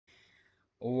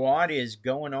What is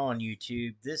going on,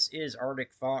 YouTube? This is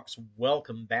Arctic Fox.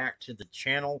 Welcome back to the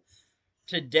channel.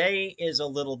 Today is a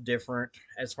little different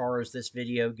as far as this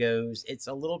video goes. It's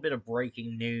a little bit of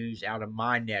breaking news out of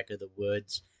my neck of the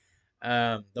woods.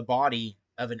 The body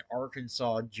of an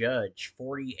Arkansas judge,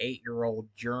 48-year-old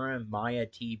Jeremiah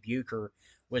T. Bucher,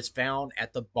 was found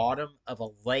at the bottom of a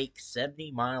lake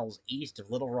 70 miles east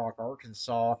of Little Rock,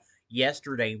 Arkansas,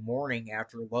 yesterday morning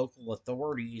after local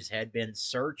authorities had been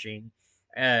searching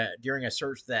during a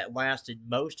search that lasted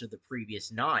most of the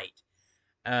previous night.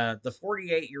 The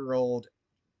 48-year-old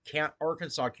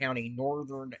Arkansas County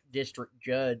Northern District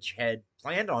judge had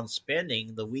planned on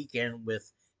spending the weekend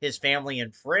with his family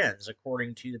and friends,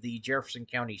 according to the Jefferson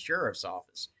County Sheriff's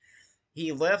Office.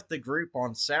 He left the group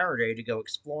on Saturday to go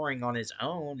exploring on his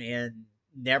own and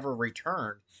never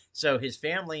returned. So his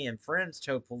family and friends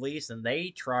told police and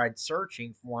they tried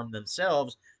searching for him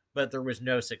themselves, but there was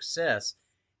no success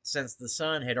since the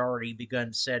sun had already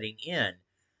begun setting in.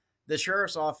 The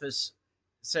sheriff's office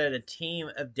said a team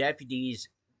of deputies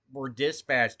were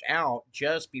dispatched out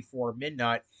just before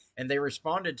midnight and they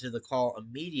responded to the call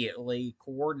immediately,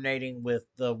 coordinating with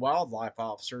the wildlife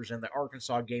officers and the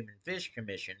Arkansas Game and Fish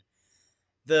Commission.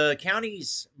 The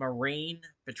county's Marine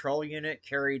Patrol Unit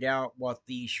carried out what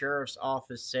the sheriff's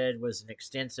office said was an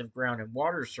extensive ground and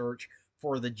water search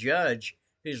for the judge,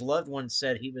 whose loved ones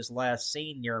said he was last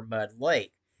seen near Mud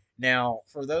Lake. Now,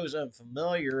 for those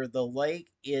unfamiliar, the lake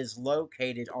is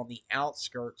located on the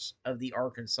outskirts of the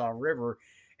Arkansas River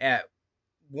at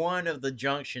one of the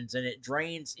junctions, and it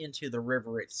drains into the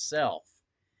river itself.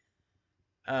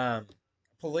 Um,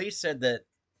 Police said that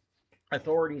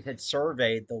authorities had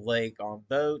surveyed the lake on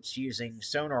boats using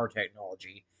sonar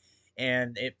technology,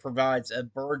 and it provides a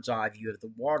bird's eye view of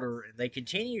the water. And they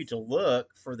continued to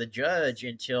look for the judge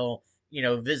until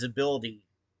visibility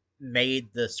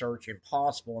made the search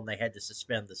impossible, and they had to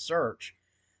suspend the search.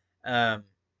 Um,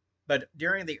 but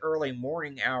during the early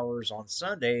morning hours on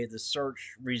Sunday, the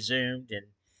search resumed, and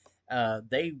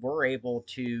they were able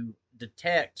to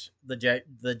detect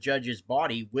the judge's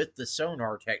body with the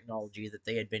sonar technology that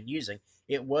they had been using.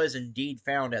 It was indeed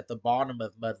found at the bottom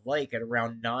of Mud Lake at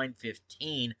around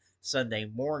 9:15 Sunday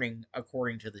morning,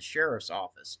 according to the sheriff's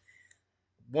office.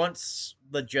 Once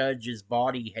the judge's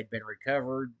body had been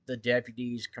recovered, the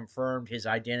deputies confirmed his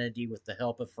identity with the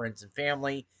help of friends and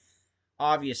family.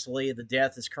 Obviously, the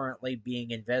death is currently being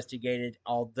investigated,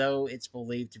 although it's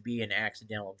believed to be an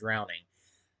accidental drowning.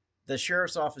 The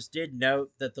sheriff's office did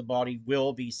note that the body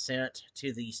will be sent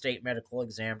to the state medical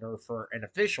examiner for an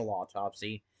official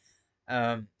autopsy.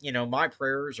 My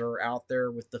prayers are out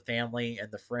there with the family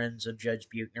and the friends of Judge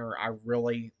Buchner. I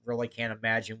really, really can't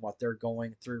imagine what they're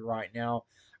going through right now.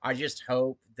 I just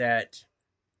hope that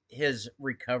his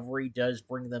recovery does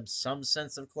bring them some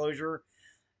sense of closure.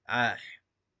 Uh,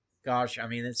 Gosh, I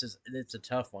mean, it's a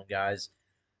tough one, guys.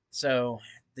 So,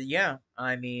 yeah,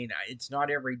 I mean, it's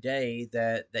not every day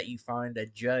that you find a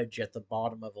judge at the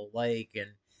bottom of a lake,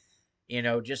 and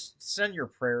just send your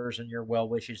prayers and your well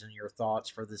wishes and your thoughts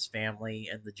for this family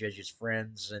and the judge's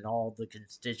friends and all the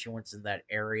constituents in that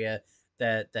area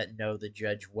that know the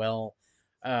judge well.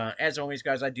 As always,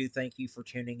 guys, I do thank you for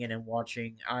tuning in and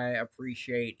watching. I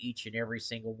appreciate each and every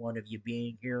single one of you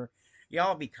being here.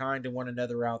 Y'all be kind to one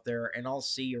another out there, and I'll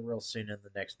see you real soon in the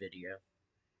next video.